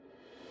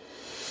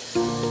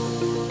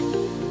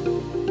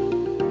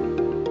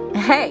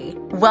Hey,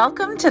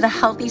 welcome to the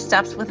Healthy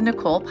Steps with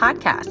Nicole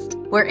podcast,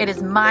 where it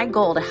is my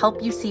goal to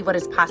help you see what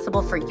is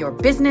possible for your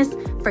business,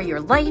 for your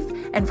life,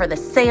 and for the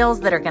sales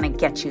that are going to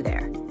get you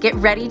there. Get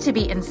ready to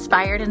be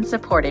inspired and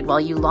supported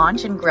while you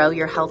launch and grow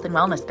your health and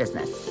wellness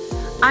business.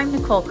 I'm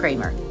Nicole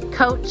Kramer,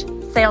 coach,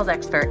 sales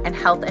expert, and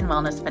health and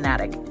wellness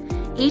fanatic.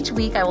 Each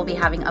week, I will be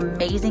having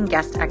amazing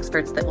guest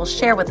experts that will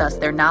share with us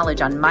their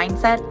knowledge on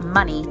mindset,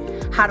 money,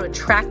 how to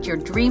attract your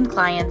dream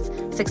clients,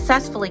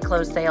 successfully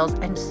close sales,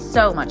 and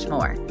so much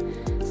more.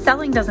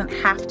 Selling doesn't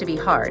have to be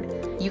hard.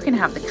 You can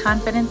have the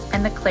confidence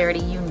and the clarity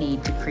you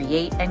need to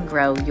create and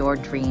grow your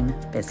dream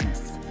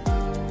business.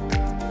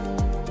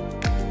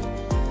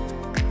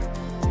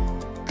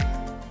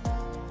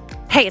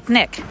 Hey, it's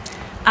Nick.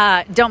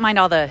 Don't mind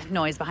all the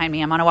noise behind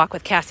me. I'm on a walk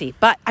with Cassie,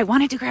 but I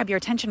wanted to grab your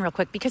attention real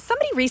quick because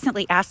somebody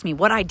recently asked me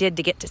what I did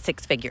to get to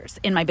six figures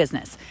in my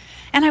business.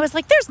 And I was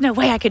like, there's no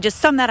way I could just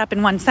sum that up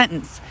in one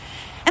sentence.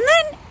 And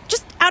then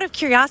just out of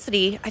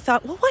curiosity, I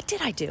thought, well, what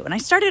did I do? And I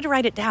started to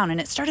write it down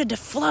and it started to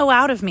flow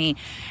out of me.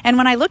 And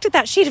when I looked at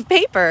that sheet of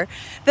paper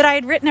that I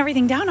had written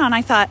everything down on,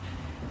 I thought,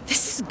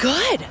 this is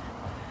good.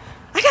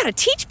 I got to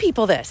teach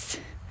people this.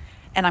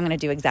 And I'm going to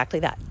do exactly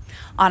that.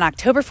 On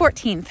October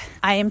 14th,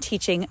 I am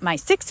teaching my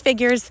 6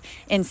 figures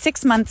in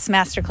 6 months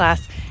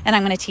masterclass, and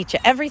I'm going to teach you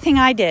everything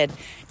I did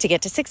to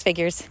get to 6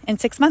 figures in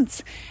 6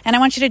 months. And I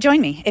want you to join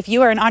me. If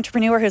you are an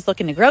entrepreneur who's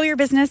looking to grow your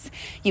business,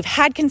 you've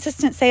had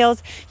consistent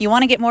sales, you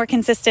want to get more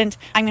consistent,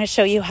 I'm going to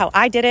show you how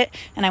I did it,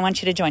 and I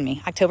want you to join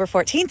me. October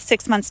 14th,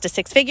 6 months to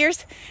 6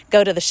 figures.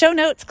 Go to the show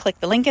notes, click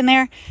the link in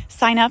there,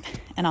 sign up,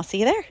 and I'll see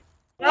you there.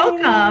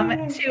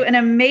 Welcome to an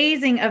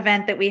amazing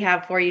event that we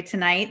have for you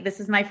tonight. This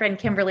is my friend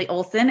Kimberly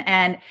Olson,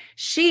 and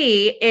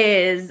she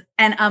is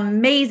an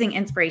amazing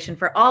inspiration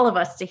for all of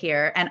us to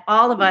hear and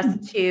all of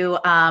us to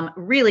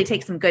really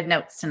take some good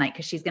notes tonight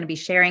because she's going to be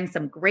sharing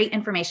some great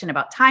information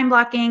about time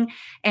blocking.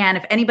 And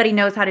if anybody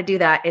knows how to do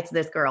that, it's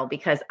this girl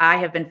because I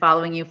have been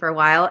following you for a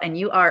while and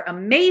you are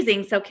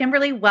amazing. So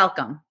Kimberly,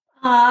 welcome.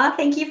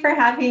 Thank you for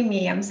having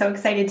me. I'm so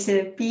excited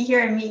to be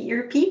here and meet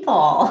your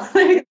people.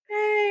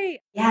 Hey.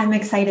 Yeah, I'm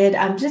excited.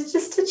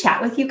 Just to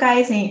chat with you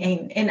guys.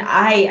 And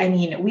I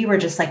mean, we were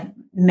just like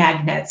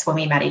magnets when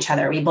we met each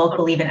other. We both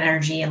believe in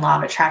energy and law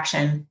of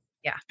attraction.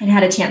 Yeah. And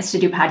had a chance to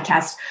do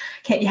podcast,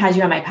 had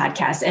you on my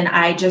podcast. And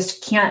I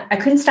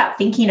couldn't stop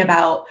thinking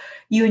about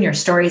you and your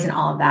stories and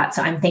all of that.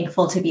 So I'm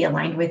thankful to be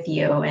aligned with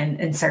you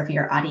and serve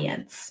your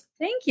audience.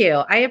 Thank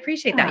you. I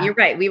appreciate that. You're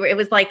right. It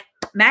was like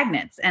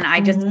magnets and I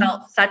just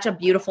felt such a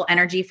beautiful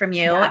energy from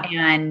you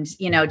and,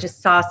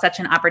 just saw such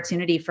an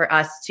opportunity for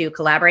us to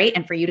collaborate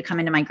and for you to come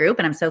into my group.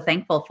 And I'm so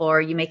thankful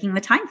for you making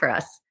the time for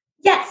us.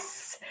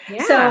 Yes.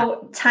 Yeah.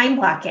 So time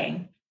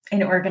blocking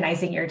and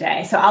organizing your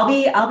day. So I'll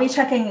be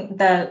checking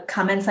the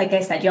comments, like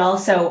I said, y'all.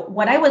 So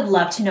what I would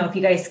love to know if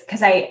you guys,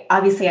 because I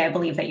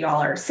believe that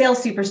y'all are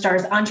sales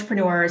superstars,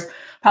 entrepreneurs,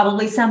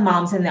 probably some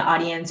moms in the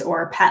audience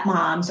or pet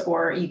moms,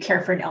 or you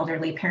care for an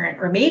elderly parent,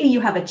 or maybe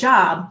you have a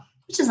job,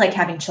 which is like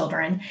having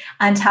children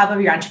on top of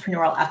your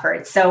entrepreneurial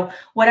efforts. So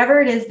whatever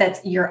it is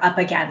that you're up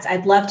against,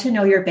 I'd love to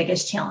know your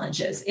biggest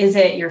challenges. Is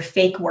it you're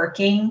fake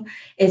working?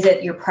 Is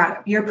it you're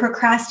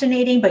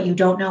procrastinating, but you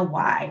don't know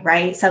why,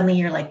 right? Suddenly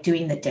you're like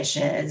doing the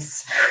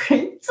dishes.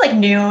 It's like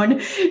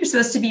noon. You're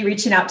supposed to be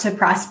reaching out to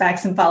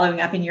prospects and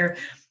following up, and you're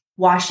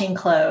washing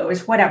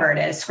clothes, whatever it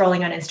is,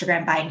 scrolling on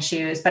Instagram, buying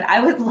shoes. But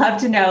I would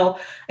love to know,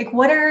 like,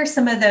 what are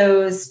some of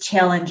those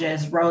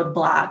challenges,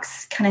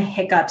 roadblocks, kind of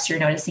hiccups you're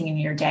noticing in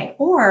your day?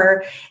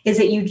 Or is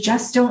it you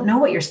just don't know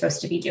what you're supposed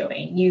to be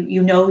doing?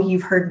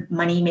 You've heard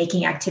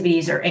money-making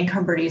activities or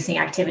income-producing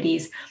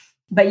activities,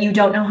 but you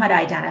don't know how to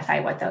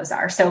identify what those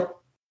are. So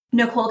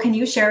Nicole, can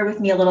you share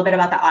with me a little bit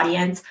about the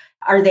audience?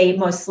 Are they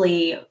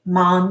mostly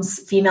moms,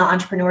 female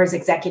entrepreneurs,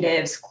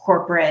 executives,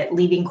 corporate,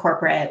 leaving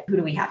corporate? Who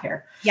do we have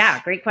here?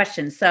 Yeah, great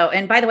question. So,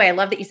 and by the way, I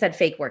love that you said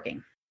fake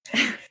working.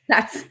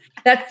 That's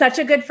such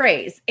a good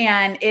phrase.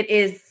 And it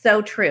is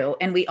so true.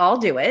 And we all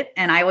do it.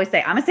 And I always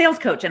say, I'm a sales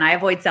coach and I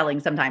avoid selling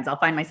sometimes. I'll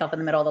find myself in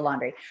the middle of the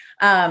laundry.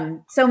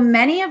 So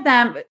many of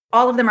them,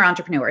 all of them are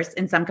entrepreneurs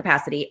in some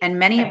capacity. And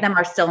many of them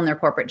are still in their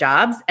corporate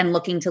jobs and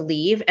looking to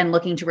leave and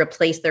looking to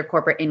replace their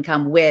corporate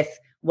income with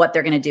what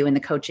they're going to do in the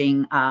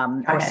coaching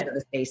or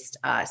service-based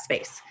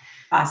space.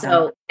 Awesome.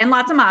 So, and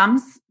lots of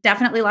moms,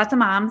 definitely lots of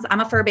moms. I'm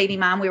a fur baby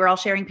mom. We were all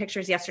sharing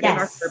pictures yesterday of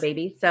our fur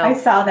baby. So I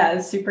saw that. It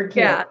was super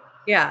cute.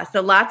 Yeah.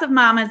 So lots of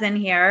mamas in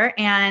here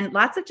and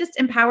lots of just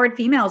empowered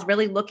females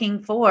really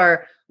looking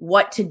for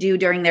what to do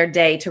during their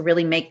day to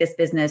really make this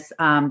business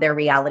their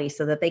reality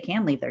so that they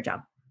can leave their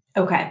job.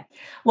 Okay.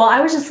 Well,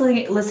 I was just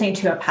listening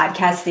to a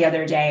podcast the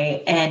other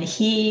day, and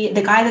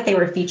the guy that they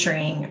were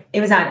featuring, it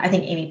was on, I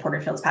think, Amy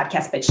Porterfield's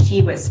podcast, but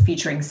she was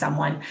featuring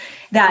someone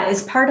that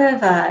is part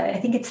of, I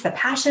think it's the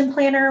Passion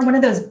Planner, one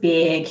of those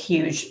big,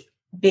 huge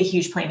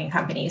planning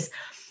companies.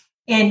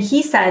 And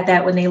he said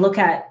that when they look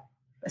at,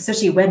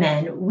 especially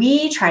women,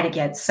 we try to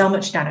get so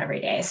much done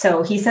every day.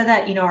 So he said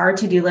that, our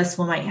to-do list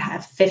might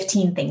have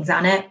 15 things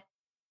on it.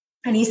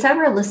 And he said,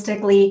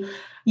 realistically,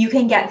 you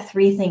can get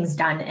 3 things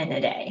done in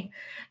a day.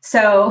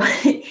 So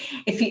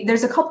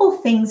there's a couple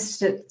things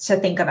to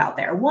think about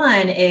there.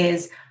 One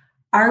is,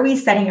 are we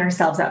setting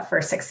ourselves up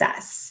for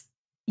success?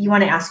 You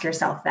want to ask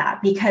yourself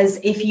that, because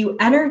if you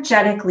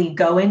energetically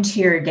go into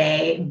your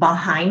day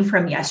behind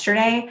from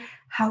yesterday,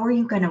 how are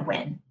you going to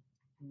win?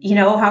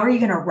 How are you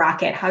going to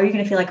rock it? How are you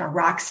going to feel like a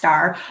rock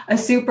star, a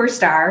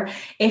superstar,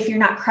 if you're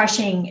not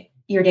crushing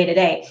your day to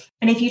day?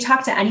 And if you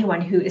talk to anyone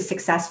who is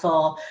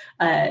successful,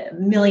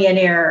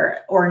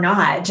 millionaire or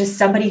not, just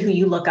somebody who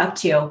you look up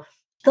to,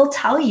 they'll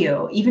tell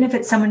you, even if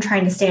it's someone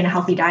trying to stay on a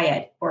healthy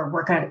diet or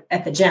work out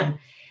at the gym,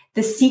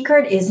 the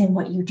secret is in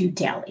what you do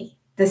daily.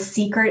 The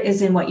secret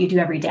is in what you do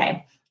every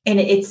day. And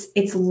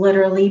it's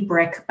literally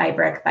brick by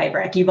brick by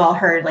brick. You've all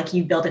heard, like,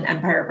 you build an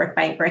empire brick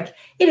by brick.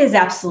 It is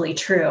absolutely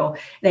true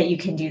that you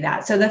can do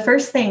that. So the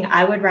first thing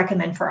I would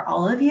recommend for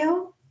all of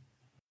you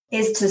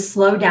is to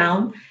slow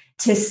down,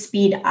 to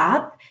speed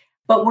up,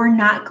 but we're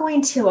not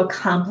going to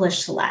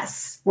accomplish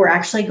less. We're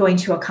actually going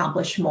to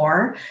accomplish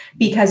more,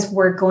 because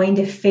we're going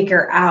to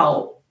figure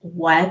out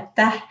what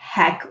the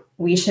heck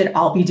we should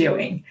all be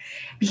doing.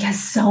 Because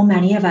so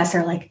many of us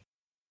are like,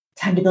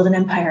 time to build an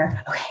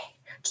empire. Okay.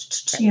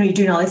 You're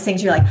doing all these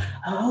things. You're like,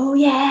 oh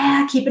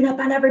yeah, keeping up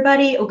on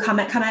everybody. Oh,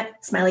 comment,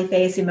 smiley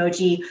face,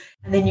 emoji.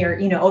 And then you're,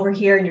 over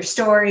here in your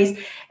stories.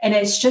 And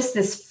it's just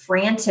this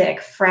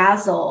frantic,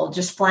 frazzle,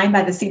 just flying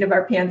by the seat of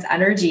our pants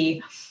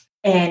energy.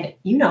 And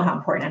you know how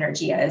important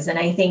energy is. And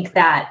I think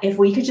that if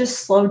we could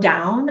just slow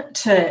down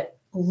to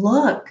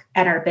look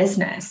at our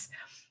business,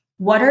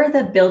 what are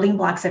the building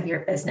blocks of your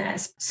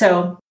business?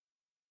 So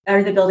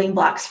are the building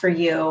blocks for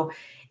you?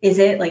 Is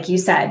it, like you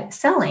said,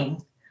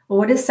 selling? Well,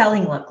 what does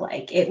selling look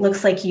like? It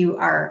looks like you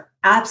are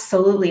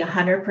absolutely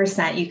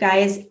 100%. You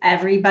guys,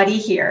 everybody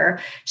here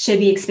should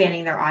be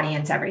expanding their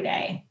audience every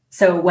day.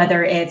 So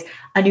whether it's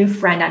a new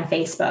friend on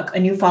Facebook, a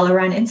new follower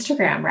on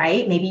Instagram,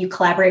 right? Maybe you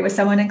collaborate with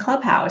someone in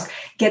Clubhouse,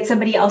 get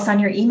somebody else on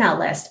your email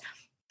list.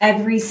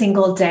 Every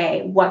single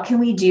day, what can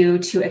we do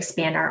to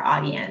expand our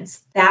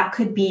audience? That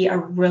could be a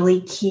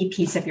really key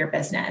piece of your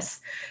business.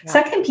 Yeah.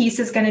 Second piece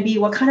is going to be,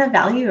 what kind of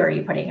value are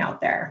you putting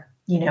out there?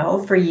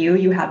 For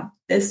you have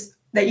this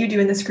that you do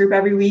in this group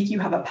every week. You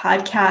have a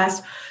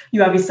podcast.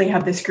 You obviously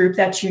have this group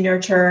that you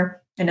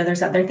nurture. I know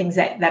there's other things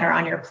that are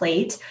on your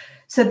plate.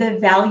 So the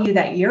value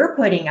that you're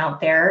putting out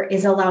there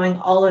is allowing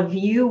all of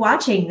you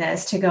watching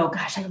this to go,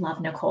 gosh, I love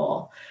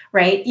Nicole,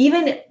 right?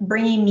 Even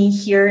bringing me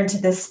here into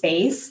this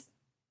space,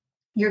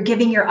 you're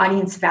giving your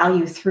audience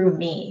value through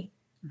me.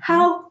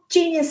 How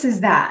genius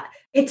is that?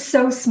 It's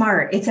so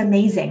smart. It's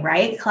amazing,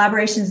 right?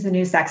 Collaboration is the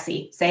new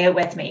sexy. Say it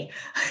with me.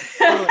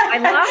 Oh, I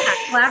love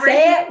that.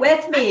 Collaboration. Say it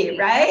with me,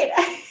 right?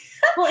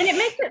 Well, and it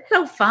makes it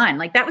so fun.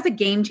 Like, that was a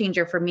game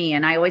changer for me.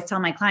 And I always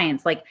tell my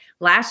clients, like,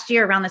 last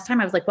year around this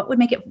time, I was like, what would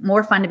make it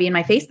more fun to be in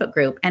my Facebook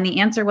group? And the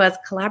answer was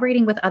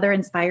collaborating with other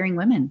inspiring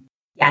women.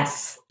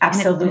 Yes,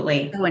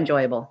 absolutely. It's so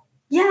enjoyable.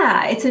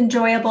 Yeah, it's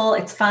enjoyable.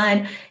 It's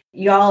fun.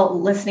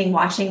 Y'all listening,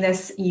 watching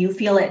this, you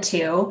feel it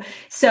too.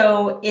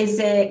 So is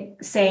it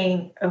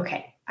saying,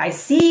 okay, I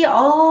see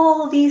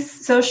all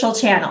these social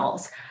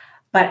channels,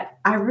 but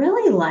I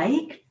really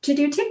like to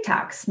do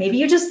TikToks. Maybe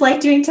you just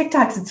like doing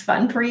TikToks. It's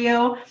fun for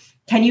you.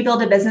 Can you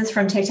build a business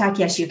from TikTok?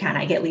 Yes, you can.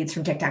 I get leads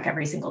from TikTok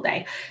every single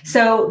day.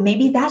 So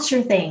maybe that's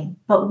your thing,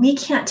 but we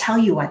can't tell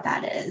you what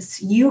that is.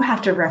 You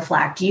have to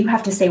reflect. You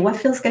have to say, what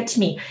feels good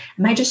to me?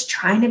 Am I just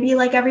trying to be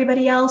like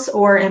everybody else,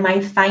 or am I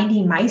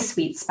finding my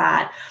sweet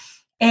spot?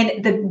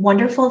 And the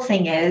wonderful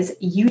thing is,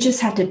 you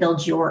just have to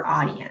build your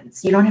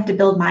audience. You don't have to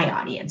build my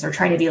audience or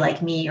try to be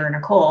like me or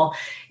Nicole.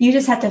 You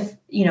just have to,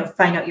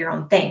 find out your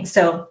own thing.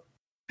 So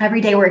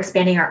every day we're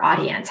expanding our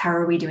audience. How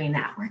are we doing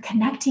that? We're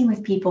connecting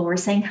with people. We're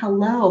saying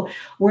hello.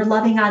 We're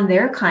loving on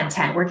their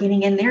content. We're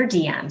getting in their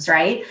DMs,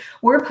 right?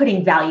 We're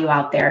putting value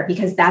out there,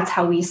 because that's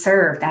how we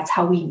serve. That's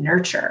how we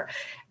nurture.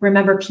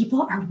 Remember,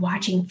 people are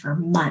watching for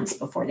months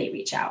before they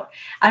reach out.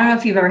 I don't know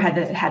if you've ever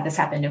had this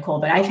happen, Nicole,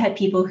 but I've had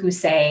people who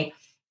say,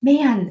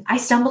 man, I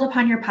stumbled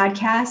upon your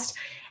podcast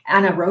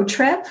on a road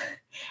trip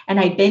and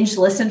I binge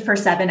listened for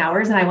 7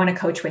 hours and I want to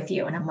coach with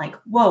you. And I'm like,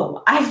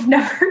 whoa, I've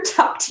never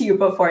talked to you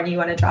before and you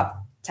want to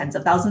drop tens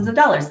of thousands of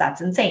dollars. That's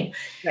insane.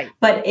 Right.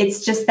 But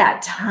it's just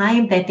that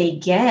time that they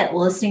get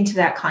listening to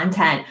that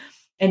content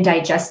and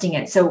digesting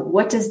it. So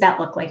what does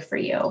that look like for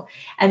you?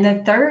 And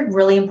the third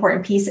really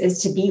important piece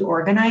is to be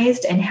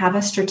organized and have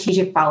a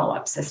strategic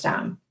follow-up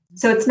system.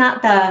 So it's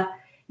not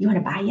you want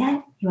to buy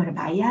yet? You want to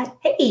buy yet?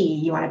 Hey,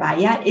 you want to buy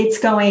yet? It's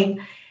going,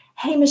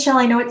 hey, Michelle,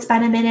 I know it's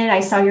been a minute. I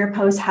saw your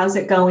post. How's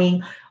it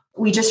going?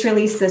 We just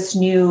released this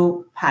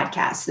new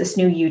podcast, this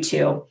new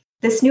YouTube,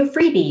 this new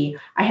freebie.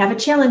 I have a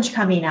challenge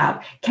coming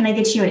up. Can I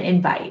get you an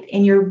invite?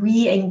 And you're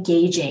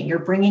re-engaging. You're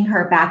bringing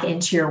her back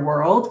into your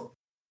world.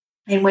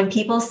 And when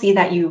people see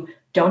that you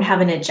don't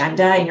have an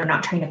agenda and you're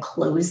not trying to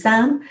close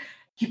them,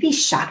 you'd be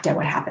shocked at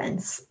what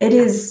happens. It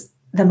is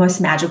the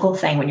most magical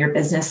thing when your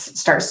business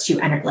starts to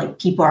enter, like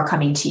people are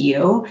coming to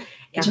you.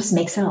 It just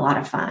makes it a lot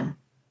of fun.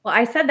 Well,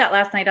 I said that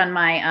last night on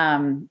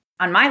my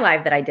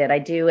live that I did. I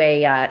do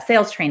a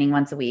sales training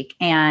once a week.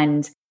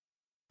 And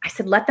I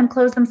said, let them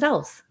close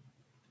themselves.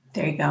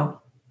 There you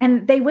go.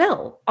 And they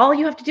will. All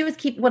you have to do is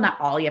not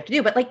all you have to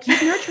do, but like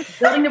keep nurturing,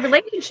 building the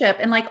relationship.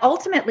 And like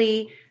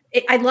ultimately,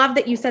 I love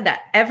that you said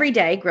that every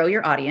day, grow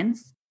your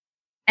audience.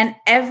 And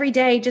every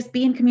day, just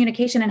be in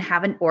communication and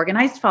have an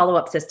organized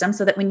follow-up system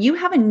so that when you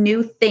have a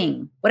new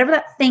thing, whatever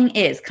that thing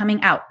is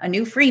coming out, a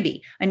new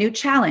freebie, a new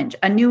challenge,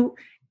 a new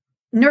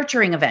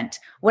nurturing event,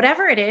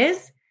 whatever it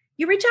is,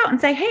 you reach out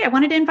and say, hey, I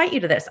wanted to invite you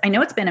to this. I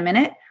know it's been a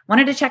minute,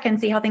 wanted to check and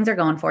see how things are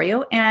going for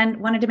you, and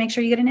wanted to make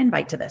sure you get an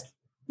invite to this.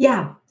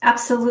 Yeah,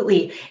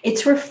 absolutely.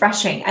 It's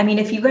refreshing. I mean,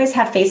 if you guys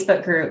have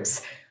Facebook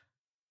groups,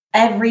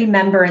 every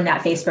member in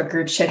that Facebook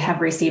group should have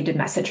received a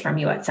message from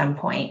you at some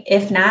point.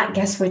 If not,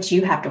 guess what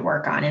you have to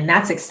work on? And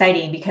that's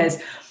exciting because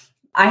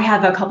I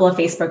have a couple of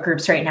Facebook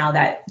groups right now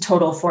that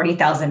total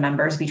 40,000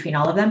 members between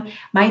all of them.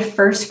 My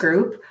first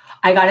group,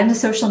 I got into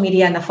social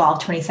media in the fall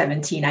of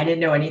 2017. I didn't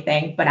know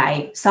anything, but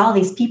I saw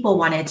these people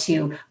wanted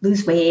to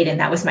lose weight, and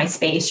that was my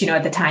space.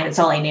 At the time, it's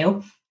all I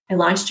knew. I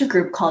launched a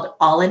group called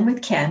All In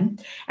with Kim.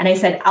 And I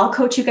said, I'll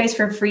coach you guys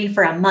for free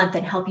for a month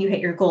and help you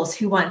hit your goals.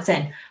 Who wants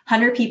in?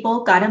 100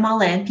 people, got them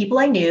all in, people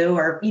I knew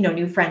or,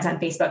 new friends on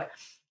Facebook.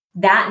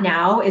 That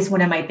now is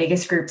one of my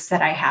biggest groups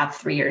that I have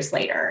 3 years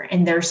later.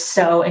 And they're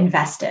so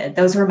invested.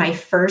 Those were my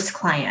first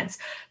clients.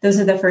 Those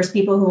are the first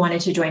people who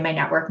wanted to join my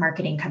network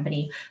marketing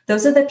company.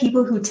 Those are the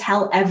people who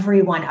tell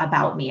everyone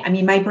about me. I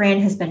mean, my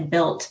brand has been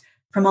built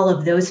from all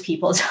of those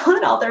people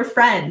telling all their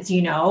friends,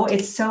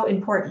 it's so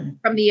important.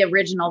 From the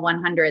original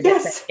 100.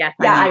 Yes.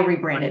 I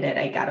rebranded it.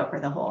 I got over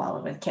the whole All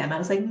In with Kim. I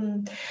was like,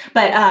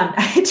 but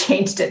I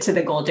changed it to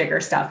the gold digger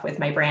stuff with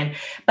my brand.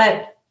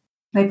 But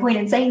my point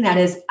in saying that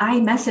is I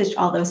messaged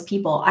all those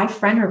people. I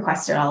friend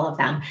requested all of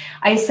them.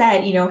 I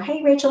said,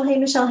 hey, Rachel, hey,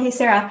 Michelle, hey,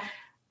 Sarah,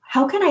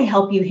 how can I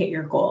help you hit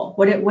your goal?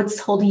 What's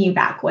holding you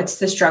back? What's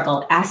the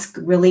struggle? Ask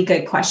really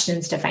good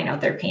questions to find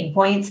out their pain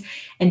points.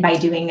 And by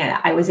doing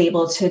that, I was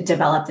able to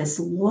develop this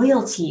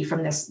loyalty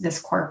from this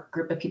core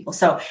group of people.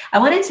 So I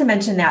wanted to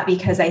mention that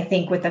because I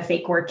think with the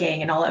fake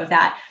working and all of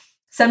that,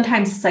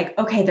 sometimes it's like,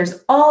 okay,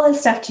 there's all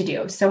this stuff to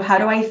do. So how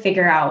do I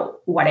figure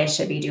out what I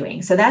should be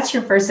doing? So that's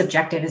your first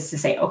objective, is to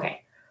say,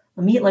 okay,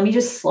 let me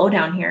just slow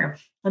down here.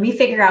 Let me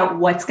figure out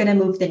what's going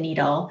to move the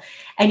needle.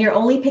 And you're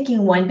only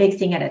picking one big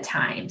thing at a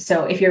time.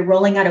 So if you're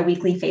rolling out a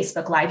weekly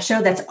Facebook Live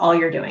show, that's all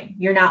you're doing.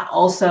 You're not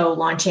also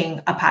launching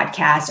a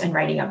podcast and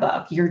writing a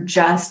book. You're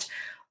just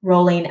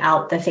rolling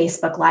out the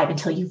Facebook Live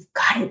until you've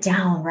got it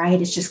down,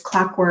 right? It's just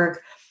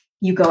clockwork.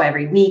 You go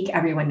every week.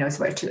 Everyone knows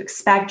what to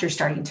expect. You're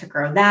starting to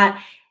grow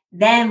that.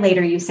 Then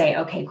later you say,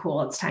 okay,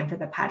 cool, it's time for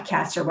the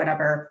podcast or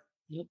whatever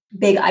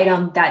big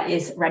item that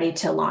is ready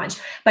to launch.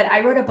 But I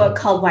wrote a book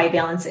called Why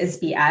Balance is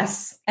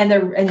BS. And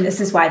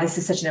this is why this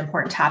is such an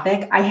important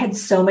topic. I had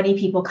so many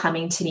people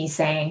coming to me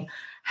saying,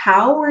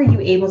 how were you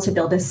able to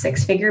build a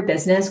 6-figure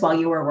business while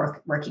you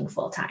were working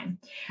full time?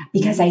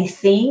 Because I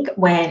think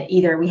when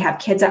either we have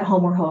kids at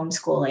home or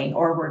homeschooling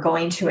or we're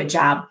going to a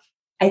job,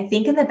 I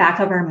think in the back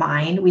of our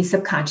mind, we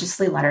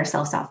subconsciously let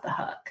ourselves off the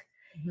hook.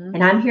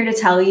 And I'm here to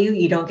tell you,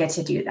 you don't get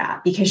to do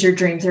that because your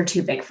dreams are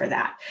too big for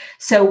that.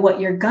 So what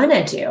you're going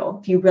to do,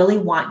 if you really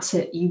want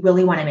to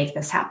make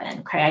this happen.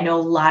 Okay. I know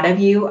a lot of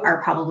you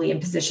are probably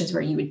in positions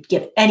where you would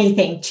give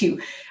anything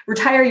to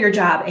retire your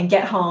job and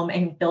get home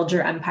and build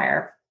your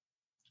empire,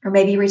 or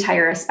maybe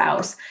retire a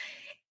spouse.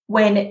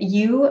 When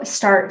you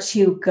start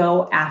to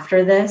go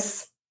after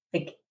this,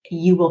 like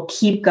you will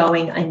keep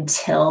going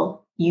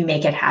until you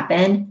make it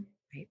happen.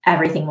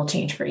 Everything will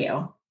change for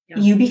you. Yeah.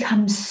 You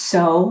become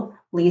so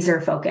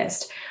laser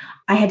focused.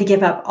 I had to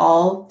give up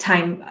all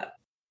time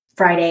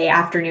Friday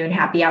afternoon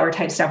happy hour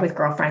type stuff with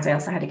girlfriends. I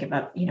also had to give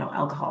up,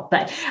 alcohol,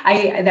 but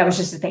that was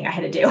just a thing I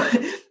had to do.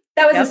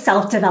 That was a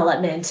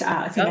self-development thing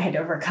I had to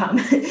overcome.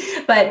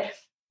 But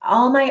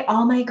all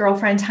my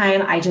girlfriend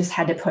time, I just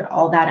had to put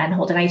all that on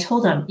hold. And I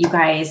told them, you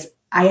guys,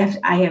 I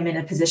am in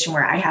a position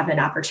where I have an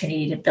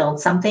opportunity to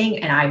build something.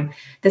 And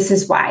this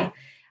is why.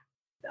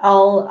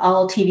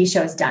 All TV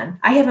shows done.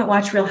 I haven't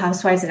watched Real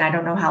Housewives in I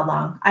don't know how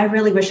long. I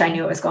really wish I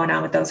knew what was going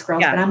on with those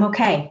girls, but I'm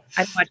okay.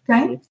 I've watched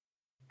right?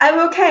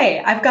 I'm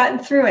okay. I've gotten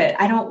through it.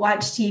 I don't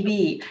watch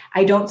TV.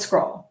 I don't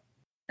scroll.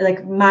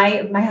 Like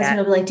my husband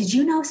will be like, did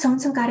you know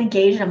so-and-so got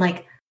engaged? And I'm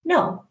like,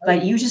 no,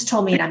 but you just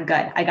told me and I'm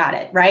good. I got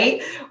it.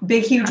 Right.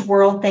 Big, huge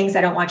world things.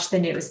 I don't watch the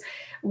news.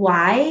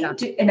 Why?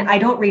 And I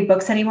don't read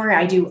books anymore.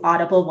 I do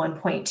Audible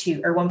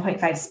 1.2 or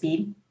 1.5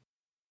 speed.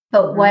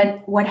 But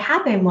what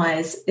happened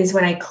is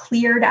when I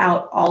cleared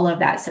out all of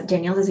that, so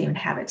Danielle doesn't even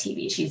have a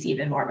TV. She's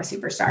even more of a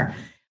superstar.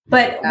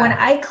 But when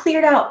I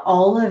cleared out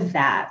all of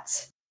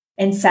that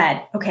and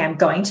said, okay, I'm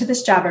going to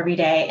this job every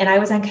day, and I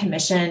was on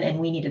commission and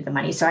we needed the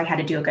money, so I had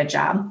to do a good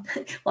job.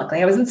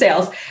 Luckily, I was in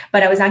sales,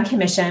 but I was on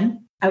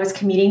commission. I was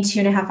commuting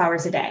 2.5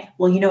 hours a day.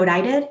 Well, you know what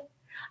I did?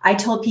 I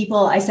told people,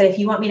 I said, if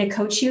you want me to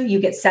coach you, you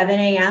get 7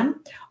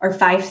 a.m. or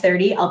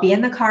 5:30. I'll be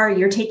in the car.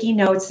 You're taking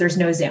notes. There's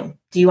no Zoom.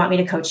 Do you want me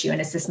to coach you?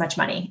 And it's this much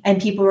money.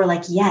 And people were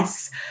like,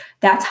 yes,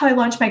 that's how I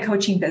launched my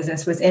coaching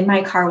business, was in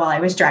my car while I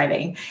was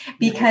driving.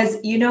 Because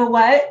you know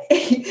what?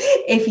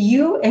 if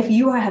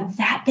you have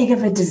that big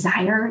of a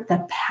desire,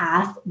 the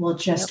path will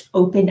just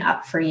open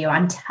up for you.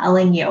 I'm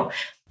telling you.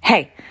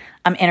 Hey,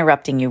 I'm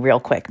interrupting you real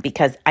quick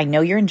because I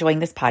know you're enjoying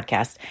this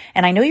podcast,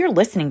 and I know you're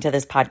listening to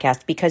this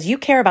podcast because you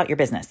care about your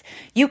business.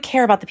 You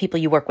care about the people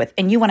you work with,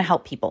 and you want to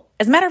help people.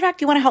 As a matter of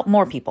fact, you want to help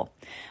more people.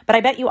 But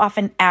I bet you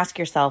often ask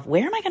yourself,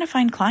 where am I going to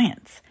find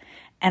clients?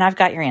 And I've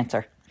got your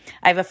answer.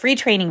 I have a free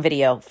training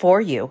video for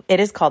you. It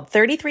is called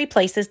 33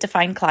 Places to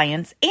Find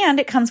Clients, and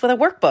it comes with a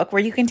workbook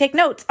where you can take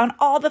notes on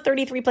all the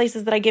 33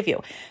 places that I give you.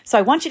 So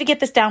I want you to get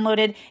this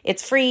downloaded.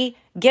 It's free.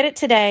 Get it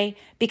today,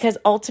 because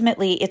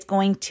ultimately it's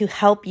going to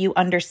help you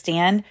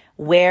understand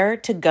where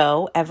to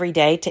go every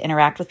day to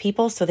interact with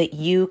people so that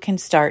you can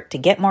start to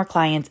get more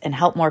clients and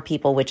help more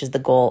people, which is the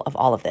goal of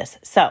all of this.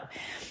 So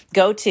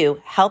go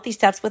to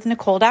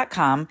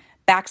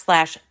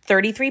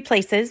healthystepswithnicole.com/33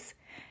 places,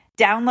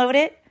 download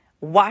it,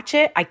 watch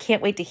it. I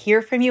can't wait to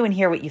hear from you and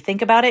hear what you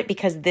think about it,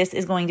 because this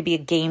is going to be a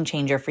game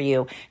changer for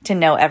you to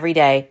know every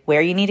day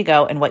where you need to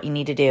go and what you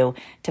need to do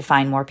to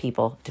find more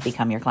people to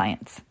become your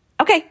clients.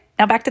 Okay,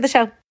 now back to the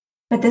show.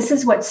 But this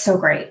is what's so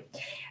great.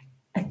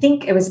 I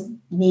think it was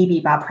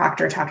maybe Bob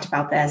Proctor talked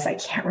about this. I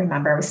can't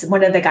remember. It was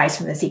one of the guys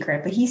from The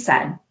Secret, but he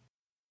said,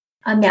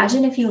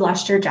 imagine if you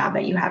lost your job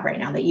that you have right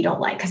now that you don't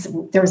like, because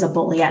there was a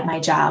bully at my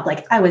job.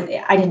 Like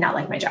I did not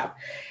like my job.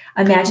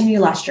 Imagine you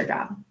lost your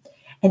job.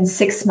 And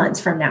 6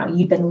 months from now,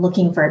 you'd been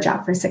looking for a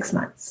job for 6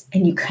 months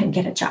and you couldn't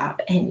get a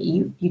job, and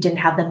you didn't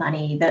have the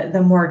money,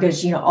 the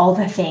mortgage, all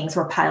the things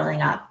were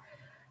piling up.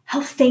 How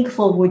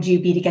thankful would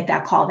you be to get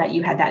that call that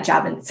you had that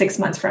job in 6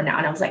 months from now?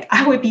 And I was like,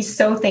 I would be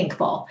so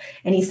thankful.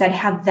 And he said,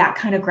 have that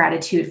kind of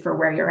gratitude for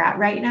where you're at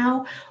right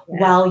now,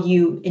 while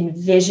you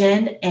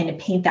envision and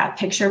paint that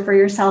picture for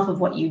yourself of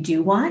what you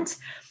do want.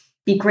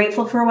 Be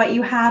grateful for what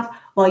you have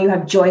while you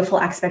have joyful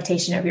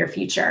expectation of your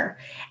future.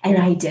 And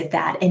I did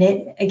that. And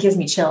it gives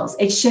me chills.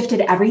 It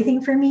shifted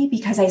everything for me,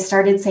 because I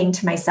started saying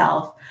to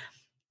myself,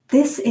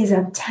 this is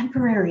a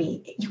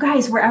temporary, you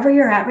guys, wherever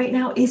you're at right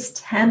now is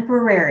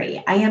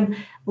temporary. I am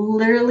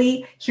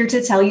literally here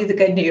to tell you the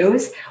good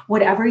news.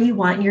 Whatever you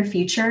want in your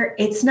future,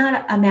 it's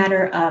not a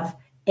matter of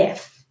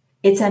if,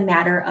 it's a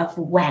matter of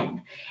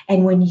when.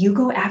 And when you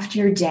go after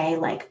your day,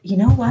 like, you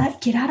know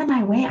what, get out of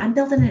my way. I'm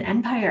building an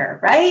empire,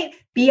 right?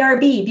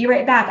 BRB, be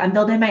right back. I'm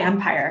building my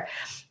empire.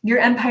 Your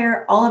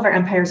empire, all of our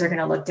empires are going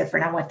to look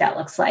different on what that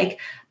looks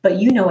like, but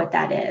you know what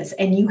that is.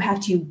 And you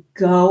have to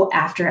go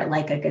after it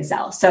like a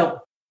gazelle.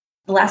 So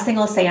the last thing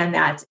I'll say on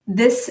that,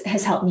 this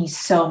has helped me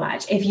so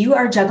much. If you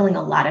are juggling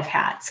a lot of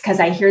hats, because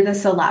I hear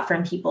this a lot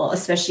from people,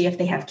 especially if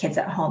they have kids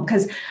at home,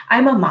 because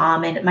I'm a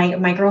mom and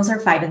my girls are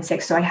 5 and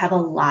 6. So I have a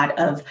lot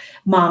of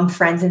mom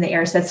friends in the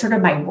area. So that's sort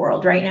of my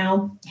world right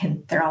now.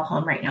 And they're all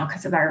home right now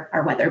because of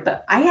our weather.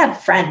 But I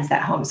have friends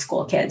that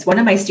homeschool kids. One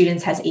of my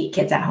students has 8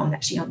 kids at home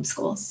that she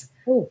homeschools.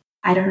 Ooh.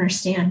 I don't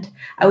understand.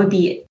 I would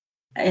be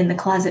in the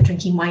closet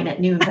drinking wine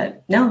at noon,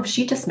 but no,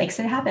 she just makes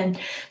it happen.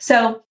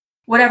 So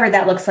whatever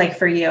that looks like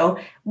for you,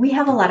 we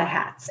have a lot of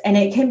hats, and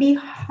it can be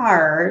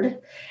hard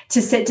to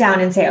sit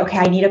down and say, okay,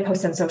 I need to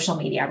post on social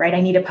media, right?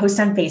 I need to post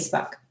on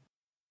Facebook.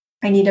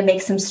 I need to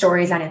make some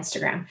stories on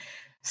Instagram.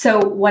 So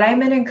what I'm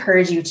going to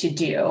encourage you to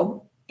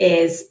do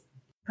is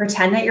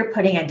pretend that you're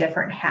putting a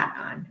different hat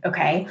on.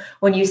 Okay.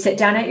 When you sit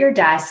down at your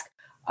desk,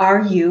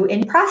 are you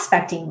in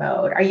prospecting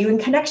mode? Are you in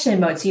connection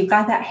mode? So you've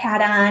got that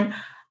hat on.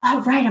 All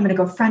right, I'm going to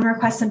go friend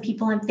request some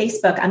people on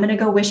Facebook. I'm going to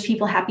go wish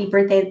people happy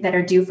birthday that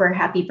are due for a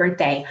happy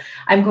birthday.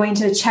 I'm going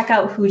to check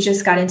out who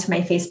just got into my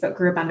Facebook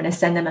group. I'm going to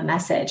send them a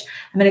message.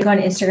 I'm going to go on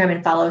Instagram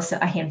and follow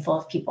a handful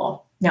of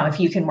people. Now, if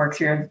you can work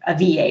through a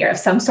VA or of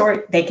some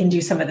sort, they can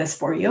do some of this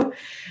for you.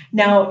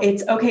 Now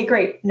it's okay,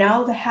 great.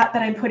 Now the hat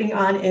that I'm putting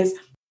on is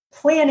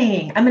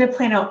planning. I'm going to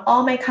plan out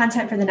all my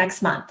content for the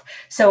next month.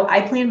 So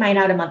I plan mine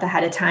out a month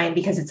ahead of time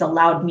because it's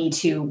allowed me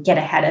to get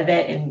ahead of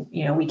it,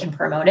 and we can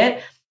promote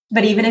it.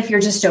 But even if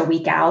you're just a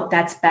week out,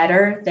 that's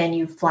better than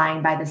you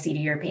flying by the seat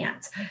of your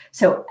pants.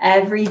 So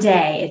every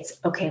day it's,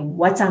 okay,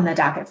 what's on the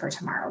docket for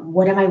tomorrow?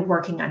 What am I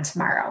working on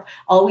tomorrow?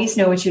 Always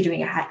know what you're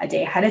doing a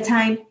day ahead of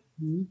time.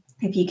 Mm-hmm.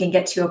 If you can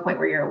get to a point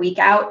where you're a week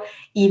out,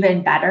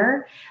 even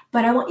better.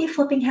 But I want you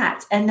flipping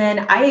hats. And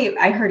then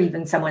I heard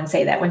even someone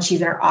say that when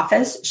she's in her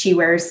office, she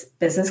wears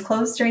business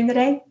clothes during the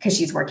day because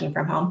she's working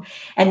from home.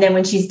 And then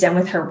when she's done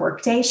with her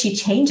workday, she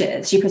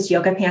changes. She puts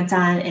yoga pants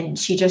on and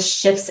she just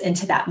shifts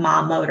into that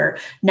mom mode or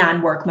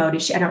non-work mode.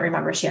 I don't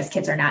remember if she has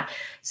kids or not.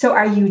 So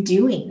are you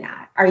doing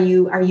that? Are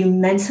you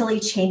mentally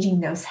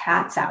changing those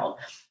hats out?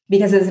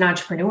 Because as an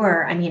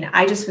entrepreneur,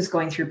 I just was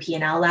going through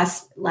P&L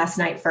last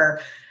night for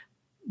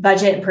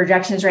budget and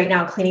projections right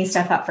now, cleaning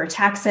stuff up for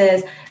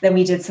taxes. Then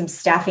we did some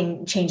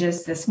staffing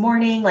changes this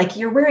morning. Like,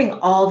 you're wearing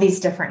all these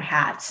different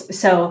hats.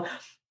 So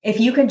if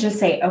you can just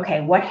say, okay,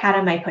 what hat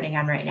am I putting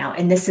on right now?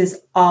 And this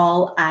is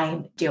all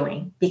I'm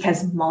doing,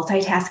 because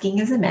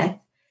multitasking is a myth.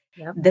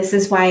 Yep. This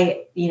is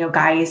why,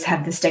 guys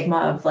have the stigma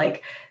of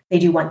like, they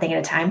do one thing at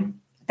a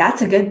time.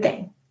 That's a good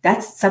thing.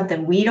 That's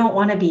something we don't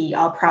want to be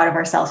all proud of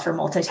ourselves for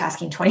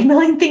multitasking 20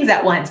 million things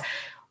at once.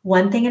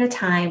 One thing at a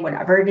time,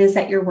 whatever it is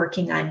that you're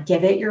working on,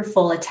 give it your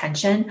full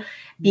attention,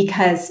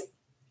 because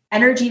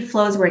energy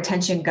flows where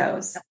attention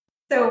goes.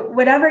 So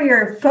whatever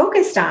you're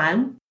focused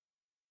on,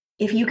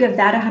 if you give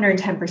that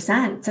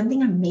 110%,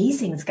 something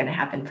amazing is going to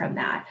happen from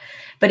that.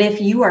 But if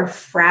you are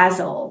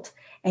frazzled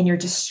and you're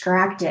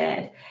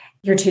distracted,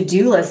 your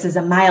to-do list is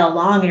a mile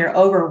long and you're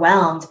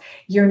overwhelmed,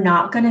 you're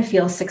not going to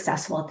feel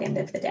successful at the end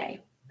of the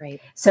day. Right.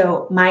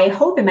 So my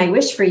hope and my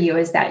wish for you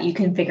is that you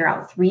can figure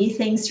out 3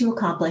 things to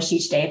accomplish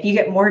each day. If you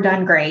get more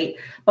done, great.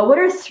 But what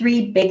are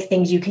 3 big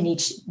things you can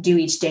do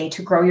each day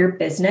to grow your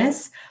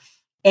business?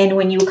 And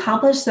when you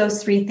accomplish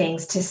those 3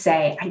 things, to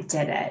say, I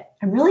did it.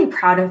 I'm really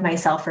proud of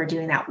myself for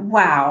doing that.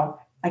 Wow.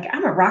 Like,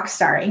 I'm a rock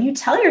star. And you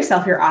tell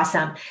yourself you're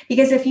awesome,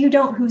 because if you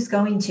don't, who's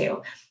going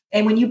to?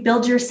 And when you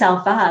build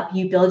yourself up,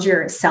 you build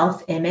your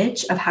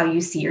self-image of how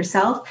you see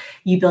yourself,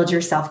 you build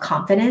your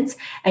self-confidence,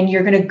 and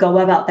you're going to go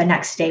about the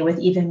next day with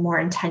even more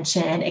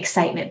intention,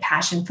 excitement,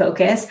 passion,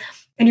 focus.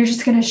 And you're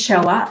just going to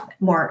show up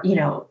more,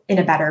 in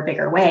a better,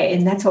 bigger way.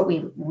 And that's what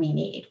we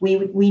need.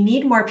 We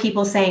need more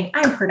people saying,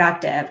 I'm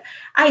productive,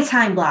 I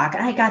time block,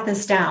 I got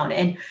this down.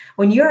 And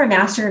when you're a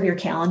master of your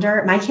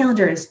calendar, my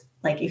calendar is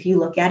like, if you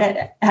look at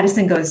it,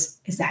 Addison goes,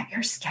 is that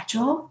your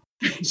schedule?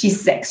 She's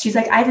 6. She's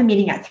like, I have a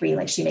meeting at 3.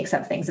 Like, she makes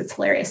up things. It's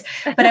hilarious.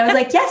 But I was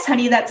like, yes,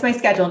 honey, that's my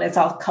schedule. And it's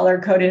all color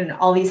coded and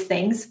all these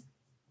things.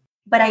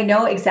 But I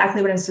know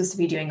exactly what I'm supposed to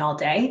be doing all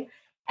day.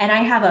 And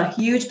I have a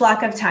huge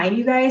block of time,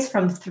 you guys,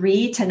 from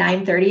 3 to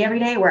 9:30 every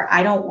day where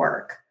I don't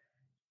work.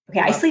 Okay.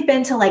 I sleep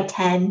until like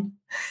 10.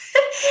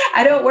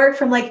 I don't work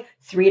from like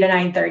 3 to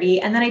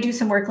 9:30. And then I do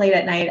some work late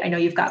at night. I know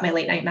you've got my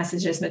late night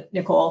messages,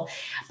 Nicole,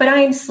 but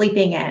I'm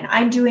sleeping in,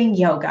 I'm doing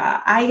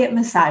yoga. I get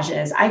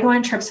massages. I go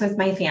on trips with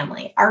my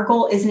family. Our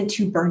goal isn't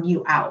to burn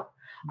you out.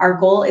 Our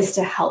goal is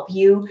to help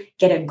you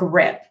get a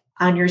grip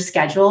on your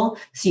schedule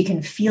so you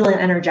can feel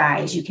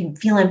energized, you can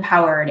feel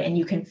empowered, and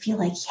you can feel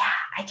like,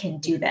 yeah, I can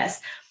do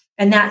this.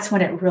 And that's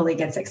when it really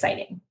gets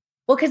exciting.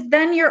 Well, because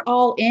then you're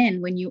all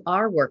in when you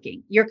are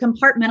working. You're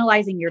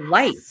compartmentalizing your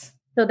life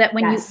so that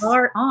when you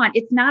are on,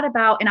 it's not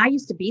about, and I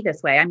used to be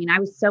this way. I mean, I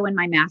was so in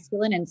my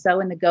masculine and so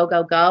in the go,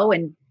 go, go.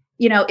 And,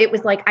 it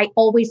was like, I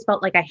always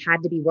felt like I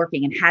had to be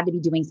working and had to be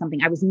doing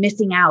something. I was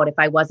missing out if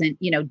I wasn't,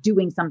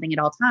 doing something at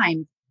all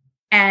times.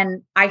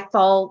 And I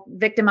fall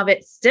victim of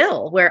it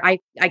still, where I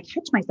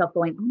catch myself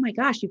going, oh my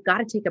gosh, you've got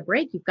to take a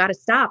break. You've got to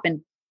stop.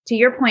 And to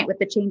your point with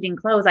the changing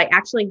clothes, I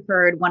actually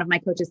heard one of my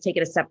coaches take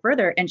it a step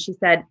further. And she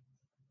said,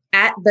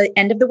 at the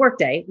end of the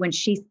workday, when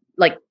she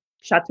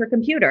shuts her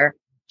computer,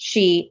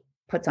 she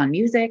puts on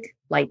music,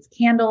 lights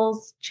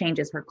candles,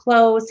 changes her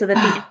clothes so that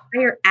the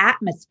entire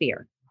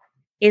atmosphere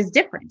is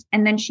different.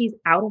 And then she's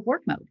out of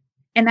work mode.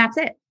 And that's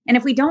it. And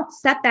if we don't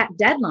set that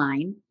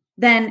deadline,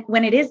 then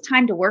when it is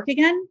time to work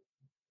again,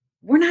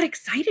 we're not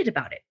excited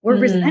about it. We're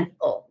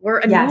resentful. We're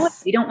annoyed.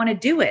 Yes. We don't want to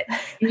do it.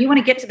 And you want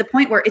to get to the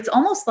point where it's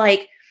almost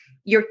like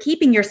you're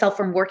keeping yourself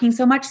from working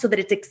so much so that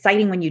it's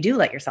exciting when you do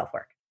let yourself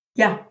work.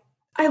 Yeah.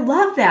 I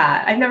love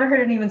that. I've never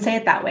heard anyone say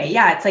it that way.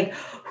 Yeah. It's like,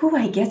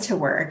 I get to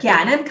work.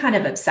 Yeah. And I'm kind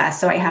of obsessed.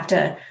 So I have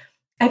to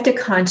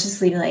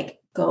consciously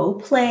go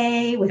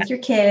play with your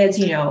kids,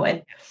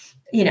 and,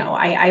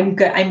 I'm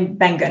good. I've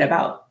been good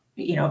about,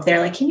 if they're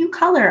like, can you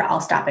color?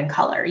 I'll stop and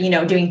color,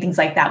 doing things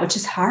like that, which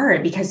is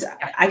hard because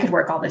I could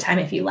work all the time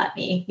if you let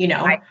me,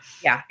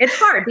 Yeah. It's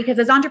hard because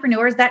as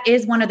entrepreneurs, that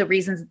is one of the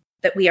reasons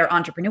that we are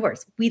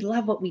entrepreneurs. We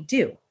love what we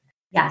do.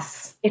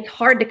 Yes. It's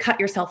hard to cut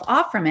yourself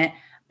off from it.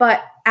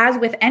 But as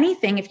with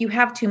anything, if you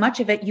have too much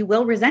of it, you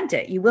will resent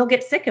it. You will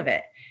get sick of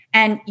it.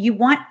 And you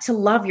want to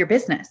love your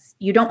business.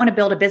 You don't want to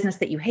build a business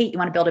that you hate. You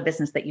want to build a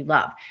business that you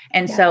love.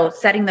 And so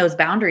setting those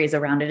boundaries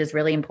around it is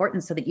really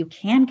important so that you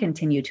can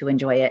continue to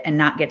enjoy it and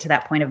not get to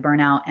that point of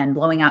burnout and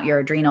blowing out your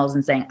adrenals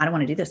and saying, I don't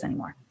want to do this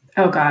anymore.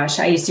 Oh gosh,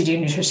 I used to do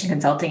nutrition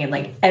consulting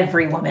and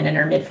every woman in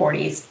her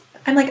mid-40s.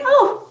 I'm like,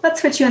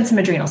 let's put you on some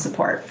adrenal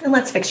support and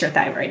let's fix your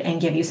thyroid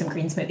and give you some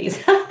green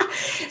smoothies.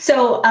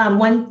 So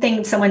one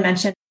thing someone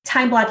mentioned,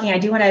 time blocking, I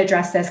do want to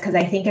address this because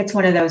I think it's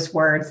one of those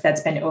words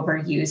that's been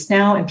overused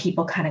now and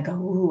people kind of go,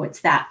 ooh,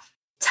 what's that?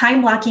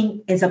 Time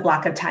blocking is a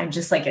block of time,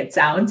 just like it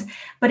sounds,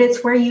 but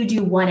it's where you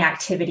do one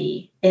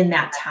activity in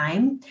that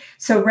time.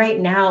 So right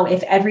now,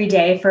 if every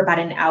day for about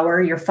an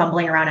hour, you're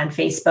fumbling around on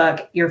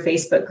Facebook, your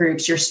Facebook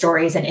groups, your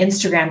stories, and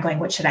Instagram going,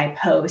 what should I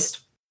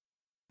post?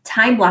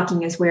 Time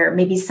blocking is where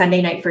maybe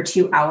Sunday night for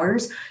 2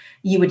 hours,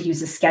 you would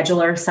use a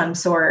scheduler of some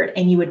sort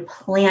and you would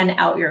plan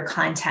out your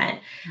content.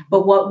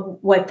 But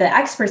what the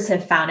experts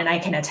have found, and I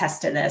can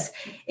attest to this,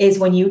 is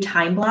when you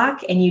time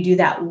block and you do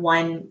that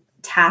one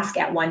task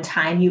at one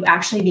time, you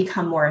actually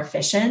become more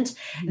efficient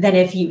than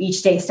if you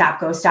each day stop,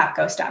 go, stop,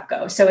 go, stop,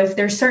 go. So if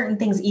there's certain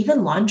things,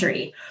 even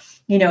laundry,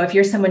 if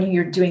you're someone who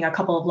you're doing a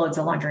couple of loads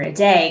of laundry a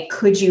day,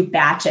 could you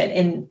batch it?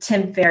 And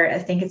Tim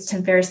Ferriss, I think it's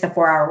Tim Ferriss, the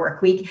 4-Hour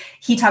Work Week,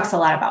 he talks a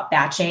lot about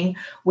batching,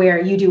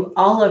 where you do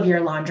all of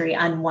your laundry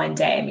on one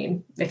day. I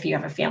mean, if you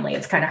have a family,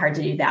 it's kind of hard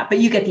to do that, but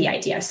you get the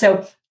idea.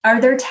 So Are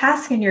there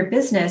tasks in your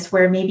business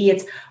where maybe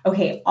it's,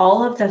 okay,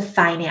 all of the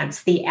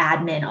finance, the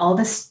admin, all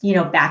this,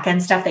 back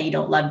end stuff that you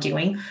don't love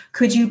doing?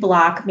 Could you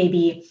block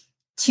maybe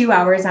 2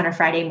 hours on a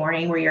Friday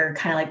morning where you're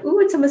kind of like, ooh,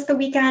 it's almost the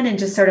weekend and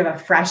just sort of a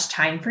fresh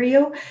time for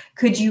you?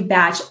 Could you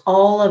batch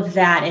all of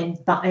that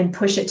and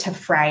push it to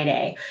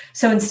Friday?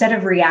 So instead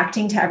of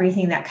reacting to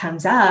everything that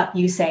comes up,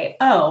 you say,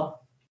 oh,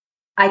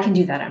 I can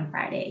do that on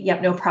Friday.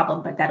 Yep, no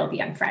problem, but that'll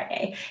be on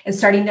Friday. And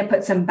starting to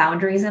put some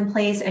boundaries in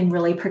place and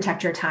really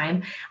protect your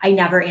time. I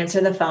never answer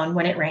the phone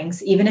when it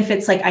rings, even if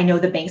it's like, I know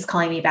the bank's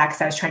calling me back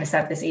because I was trying to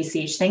set up this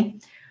ACH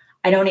thing.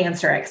 I don't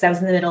answer it because I was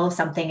in the middle of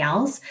something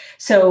else.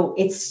 So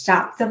it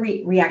stopped the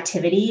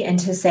reactivity and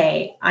to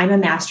say, I'm a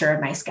master of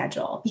my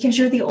schedule, because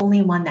you're the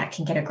only one that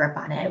can get a grip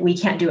on it. We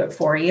can't do it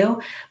for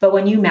you. But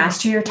when you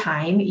master your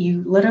time,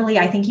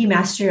 I think you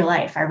master your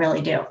life. I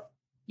really do.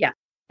 Yeah,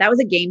 that was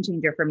a game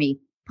changer for me.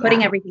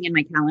 Putting everything in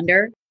my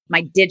calendar,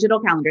 my digital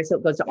calendar. So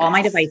it goes to all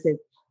my devices.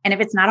 And if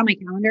it's not on my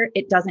calendar,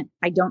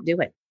 I don't do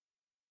it.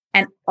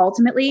 And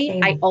ultimately,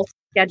 I also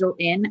schedule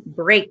in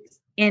breaks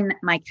in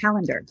my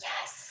calendar.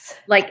 Yes.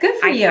 Like, good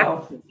for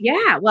you.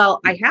 Yeah.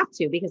 Well, I have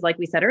to, because like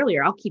we said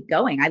earlier, I'll keep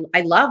going.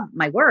 I love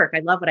my work. I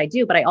love what I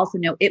do, but I also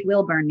know it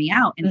will burn me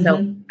out. And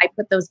so I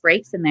put those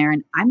breaks in there,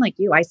 and I'm like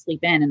you, I sleep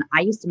in, and I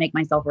used to make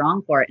myself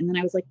wrong for it. And then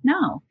I was like,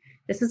 no,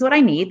 this is what I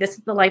need. This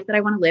is the life that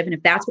I want to live. And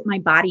if that's what my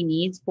body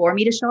needs for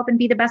me to show up and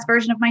be the best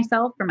version of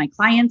myself for my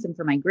clients and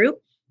for my group,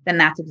 then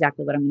that's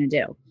exactly what I'm going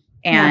to do.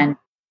 And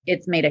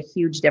it's made a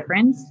huge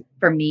difference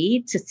for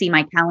me to see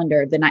my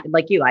calendar the night,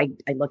 like you, I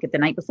look at the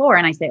night before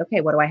and I say, okay,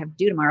 what do I have to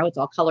do tomorrow? It's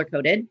all color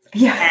coded.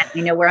 Yeah.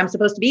 And I know where I'm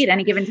supposed to be at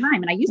any given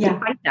time. And I used to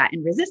fight that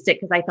and resist it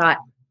because I thought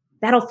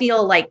that'll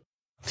feel like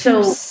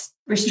so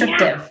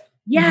restrictive.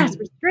 Yes,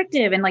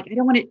 restrictive. And like, I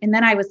don't want it. And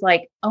then I was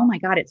like, oh my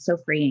God, it's so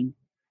freeing.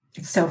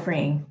 It's so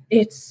freeing.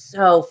 It's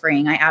so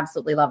freeing. I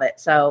absolutely love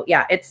it. So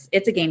yeah, it's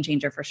a game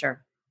changer for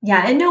sure.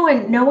 Yeah. And no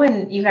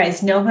one, you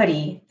guys,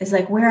 nobody is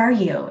like, where are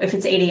you? If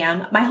it's 8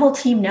 a.m., my whole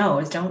team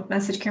knows, don't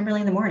message Kimberly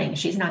in the morning.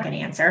 She's not going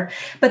to answer,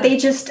 but they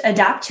just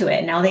adapt to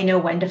it. Now they know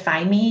when to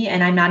find me,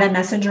 and I'm not a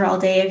messenger all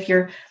day. If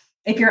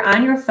you're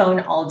on your phone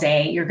all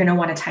day, you're going to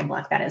want to time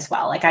block that as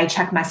well. Like I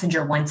check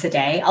Messenger once a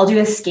day. I'll do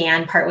a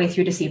scan partway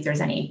through to see if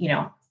there's any,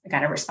 I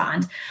got to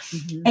respond.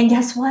 And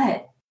guess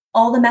what?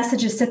 All the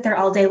messages sit there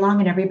all day long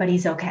and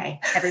everybody's okay.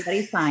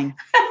 Everybody's fine.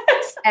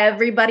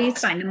 Everybody's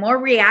fine. The more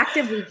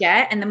reactive we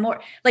get, and the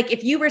more, like,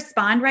 if you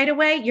respond right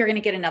away, you're going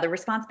to get another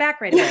response back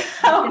right away.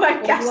 Oh my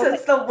gosh,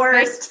 that's the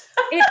worst.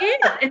 It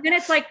is. And then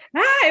it's like,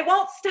 it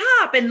won't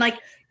stop. And like,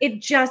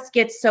 it just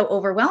gets so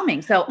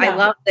overwhelming. So I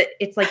love that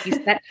it's like you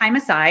set time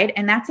aside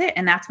and that's it.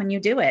 And that's when you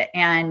do it.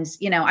 And,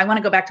 I want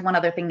to go back to one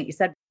other thing that you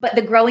said, but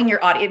the growing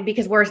your audience,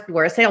 because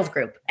we're a sales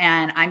group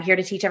and I'm here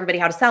to teach everybody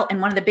how to sell. And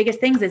one of the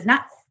biggest things is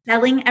not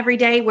selling every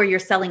day where you're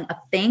selling a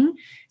thing,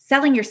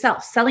 selling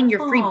yourself, selling your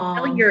freedom,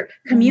 selling your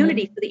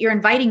community so that you're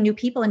inviting new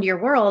people into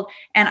your world.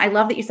 And I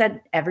love that you said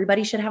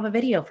everybody should have a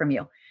video from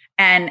you.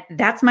 And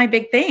that's my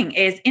big thing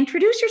is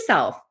introduce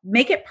yourself,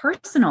 make it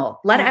personal.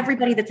 Let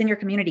everybody that's in your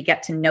community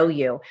get to know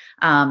you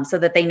so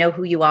that they know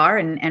who you are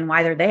and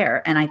why they're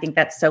there. And I think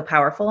that's so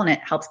powerful, and it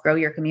helps grow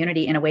your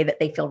community in a way that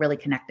they feel really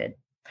connected.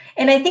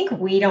 And I think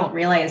we don't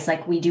realize,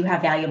 like, we do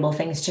have valuable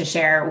things to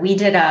share. We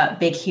did a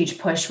big, huge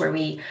push where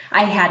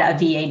I had a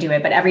VA do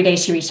it, but every day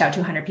she reached out to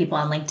 100 people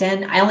on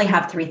LinkedIn. I only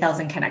have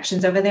 3,000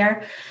 connections over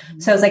there.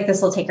 So I was like,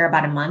 this will take her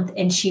about a month.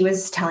 And she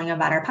was telling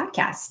about our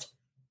podcast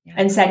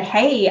and said,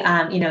 hey,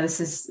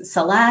 this is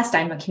Celeste.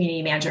 I'm a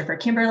community manager for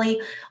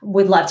Kimberly.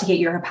 Would love to get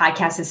your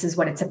podcast. This is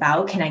what it's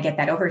about. Can I get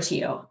that over to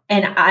you?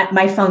 And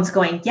my phone's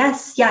going,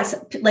 yes,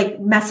 like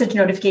message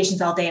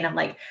notifications all day. And I'm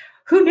like,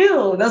 who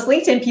knew those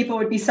LinkedIn people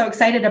would be so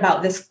excited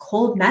about this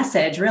cold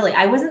message? Really,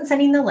 I wasn't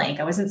sending the link.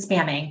 I wasn't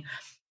spamming.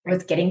 I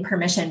was getting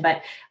permission.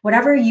 But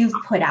whatever you've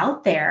put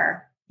out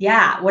there,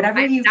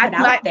 whatever you've put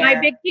out there. My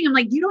big thing, I'm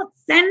like, you don't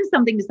send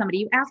something to somebody.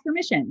 You ask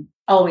permission.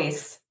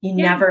 Always. You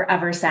never,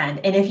 ever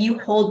send. And if you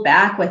hold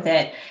back with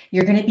it,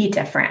 you're going to be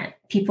different.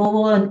 People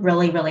will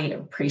really, really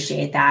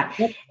appreciate that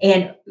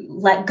and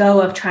let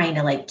go of trying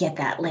to like get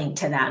that link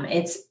to them.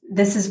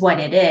 This is what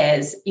it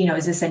is.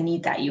 Is this a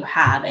need that you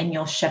have? And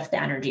you'll shift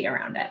the energy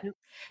around it.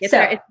 It's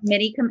a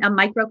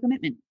micro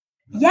commitment.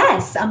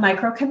 Yes. A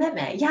micro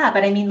commitment. Yeah.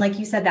 But I mean, like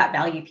you said, that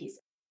value piece.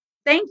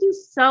 Thank you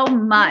so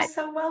much. You're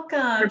so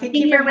welcome. Thank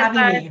you for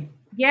having me.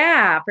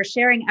 Yeah, for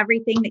sharing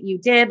everything that you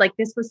did. Like,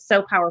 this was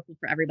so powerful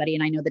for everybody.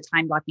 And I know the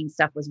time blocking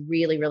stuff was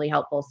really, really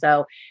helpful.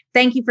 So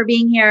thank you for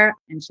being here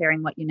and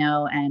sharing what you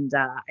know. And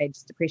I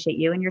just appreciate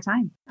you and your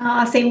time.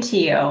 Oh, same to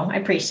you. I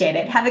appreciate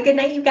it. Have a good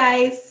night, you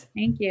guys.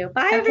 Thank you.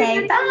 Bye. Okay,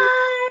 everybody.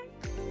 bye.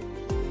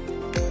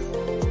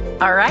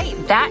 All right,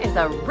 that is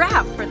a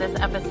wrap for this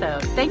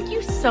episode. Thank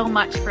you so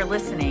much for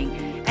listening.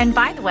 And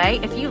by the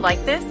way, if you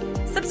like this,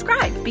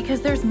 subscribe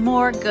because there's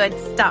more good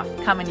stuff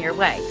coming your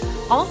way.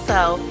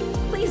 Also,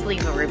 please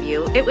leave a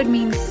review. It would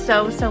mean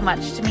so, so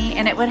much to me,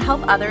 and it would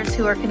help others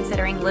who are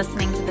considering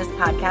listening to this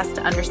podcast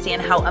to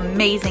understand how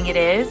amazing it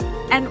is.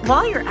 And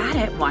while you're at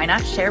it, why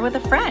not share with a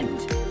friend?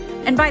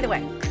 And by the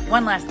way,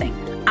 one last thing.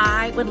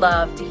 I would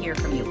love to hear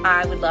from you.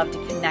 I would love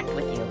to connect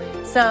with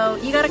you. So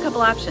you got a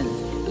couple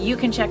options. You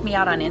can check me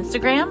out on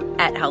Instagram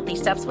at Healthy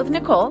Steps with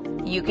Nicole.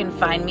 You can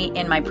find me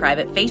in my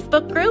private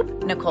Facebook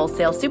group, Nicole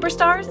Sales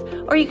Superstars,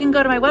 or you can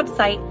go to my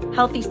website,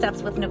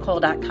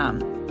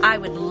 healthystepswithnicole.com. I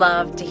would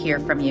love to hear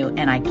from you,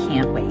 and I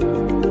can't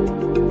wait.